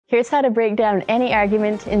Here's how to break down any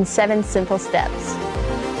argument in 7 simple steps.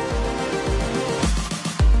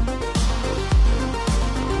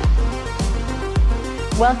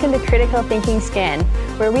 Welcome to Critical Thinking Scan,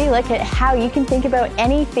 where we look at how you can think about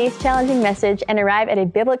any faith-challenging message and arrive at a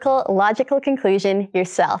biblical, logical conclusion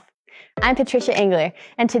yourself. I'm Patricia Engler,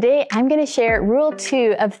 and today I'm going to share Rule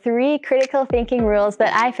 2 of 3 critical thinking rules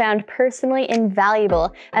that I found personally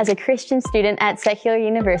invaluable as a Christian student at secular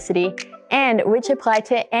university, and which apply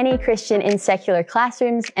to any Christian in secular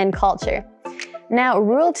classrooms and culture. Now,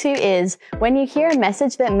 Rule 2 is, when you hear a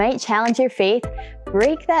message that might challenge your faith,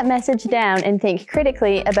 break that message down and think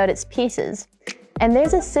critically about its pieces. And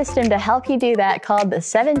there's a system to help you do that called the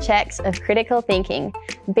 7 checks of critical thinking,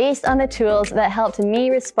 based on the tools that helped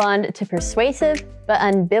me respond to persuasive but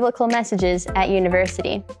unbiblical messages at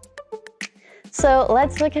university. So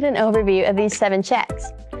let's look at an overview of these 7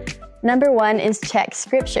 checks. Number 1 is check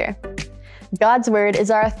Scripture. God's Word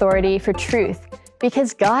is our authority for truth,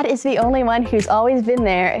 because God is the only one who's always been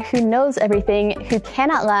there, who knows everything, who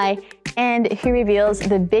cannot lie, and who reveals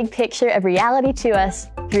the big picture of reality to us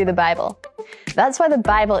through the Bible. That's why the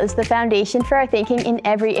Bible is the foundation for our thinking in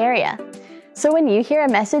every area. So when you hear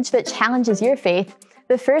a message that challenges your faith,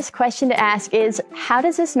 the first question to ask is, how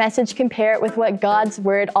does this message compare with what God's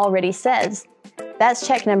Word already says? That's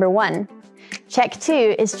check number 1. Check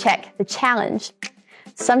 2 is check the challenge.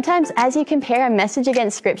 Sometimes as you compare a message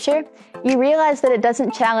against Scripture, you realize that it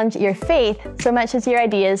doesn't challenge your faith so much as your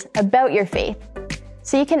ideas about your faith.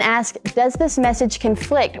 So you can ask, does this message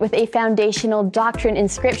conflict with a foundational doctrine in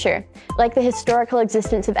Scripture, like the historical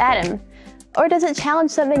existence of Adam? Or does it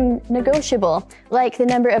challenge something negotiable, like the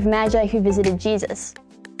number of magi who visited Jesus?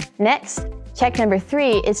 Next, check number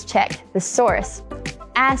 3 is check the source.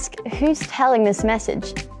 Ask, who's telling this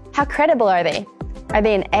message? How credible are they? Are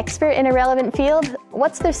they an expert in a relevant field?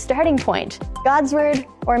 What's their starting point? God's Word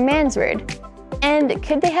or man's word? And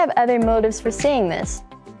could they have other motives for saying this?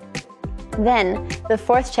 Then, the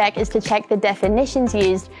 4th check is to check the definitions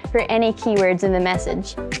used for any keywords in the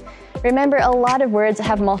message. Remember, a lot of words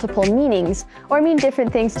have multiple meanings or mean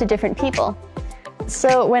different things to different people.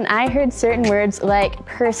 So when I heard certain words like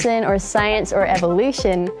person or science or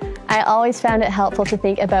evolution, I always found it helpful to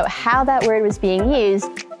think about how that word was being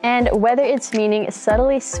used and whether its meaning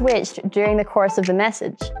subtly switched during the course of the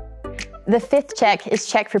message. The 5th check is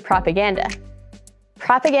check for propaganda.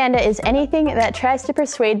 Propaganda is anything that tries to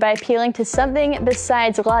persuade by appealing to something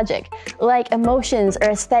besides logic, like emotions or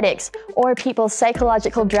aesthetics, or people's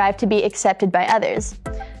psychological drive to be accepted by others.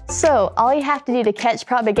 So all you have to do to catch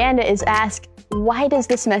propaganda is ask, why does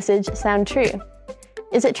this message sound true?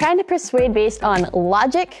 Is it trying to persuade based on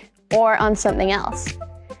logic or on something else?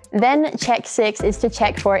 Then check 6 is to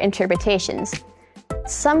check for interpretations.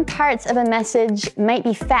 Some parts of a message might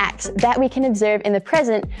be facts that we can observe in the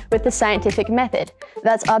present with the scientific method.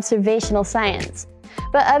 That's observational science.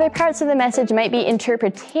 But other parts of the message might be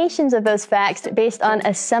interpretations of those facts based on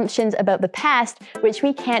assumptions about the past, which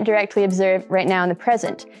we can't directly observe right now in the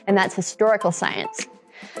present, and that's historical science.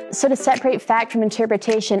 So to separate fact from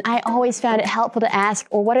interpretation, I always found it helpful to ask,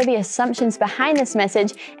 well, what are the assumptions behind this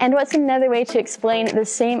message, and what's another way to explain the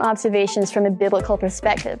same observations from a biblical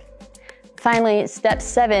perspective? Finally, step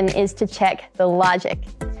 7 is to check the logic.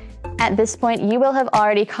 At this point, you will have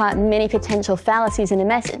already caught many potential fallacies in a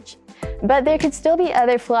message, but there could still be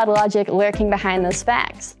other flawed logic lurking behind those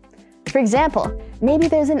facts. For example, maybe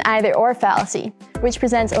there's an either-or fallacy, which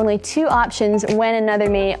presents only 2 options when another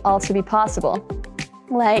may also be possible.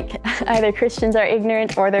 Like, either Christians are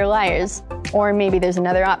ignorant or they're liars, or maybe there's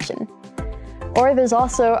another option. Or there's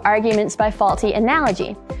also arguments by faulty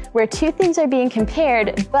analogy, where 2 things are being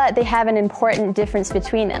compared, but they have an important difference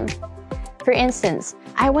between them. For instance,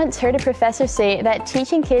 I once heard a professor say that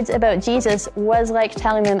teaching kids about Jesus was like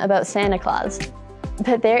telling them about Santa Claus.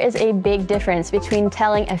 But there is a big difference between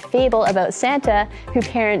telling a fable about Santa, who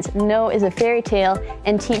parents know is a fairy tale,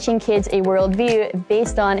 and teaching kids a worldview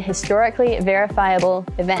based on historically verifiable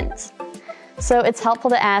events. So it's helpful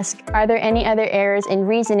to ask, are there any other errors in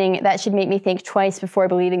reasoning that should make me think twice before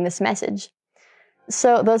believing this message?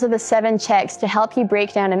 So those are the 7 checks to help you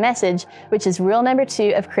break down a message, which is rule number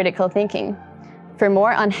 2 of critical thinking. For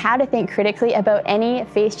more on how to think critically about any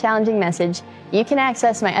faith-challenging message, you can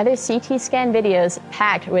access my other CT Scan videos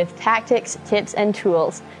packed with tactics, tips, and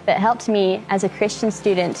tools that helped me as a Christian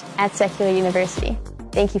student at secular university.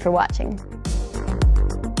 Thank you for watching.